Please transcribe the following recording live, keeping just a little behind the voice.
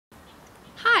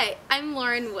Hi, I'm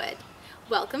Lauren Wood.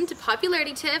 Welcome to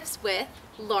Popularity Tips with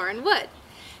Lauren Wood.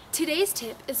 Today's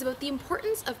tip is about the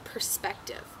importance of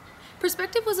perspective.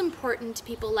 Perspective was important to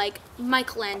people like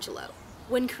Michelangelo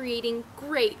when creating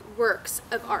great works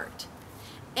of art.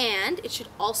 And it should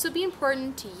also be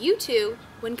important to you too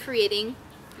when creating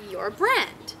your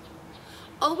brand.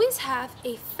 Always have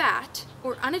a fat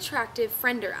or unattractive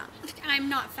friend around. I'm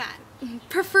not fat.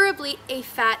 Preferably a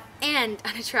fat and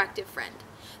unattractive friend.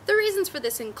 The reasons for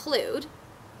this include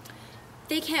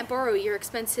they can't borrow your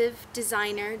expensive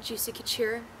designer Juicy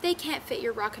Couture, they can't fit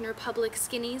your Rockin' Republic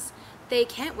skinnies, they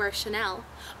can't wear Chanel.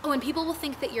 Oh, and people will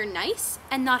think that you're nice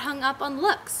and not hung up on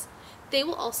looks. They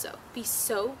will also be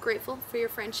so grateful for your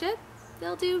friendship,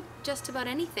 they'll do just about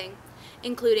anything,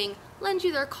 including lend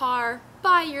you their car,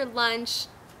 buy your lunch,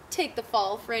 take the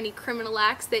fall for any criminal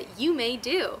acts that you may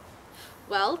do.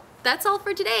 Well, that's all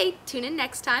for today. Tune in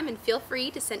next time and feel free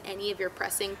to send any of your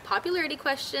pressing popularity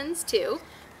questions to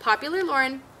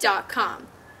popularlauren.com.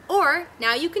 Or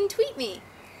now you can tweet me.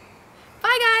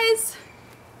 Bye guys!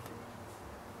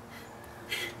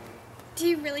 Do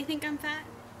you really think I'm fat?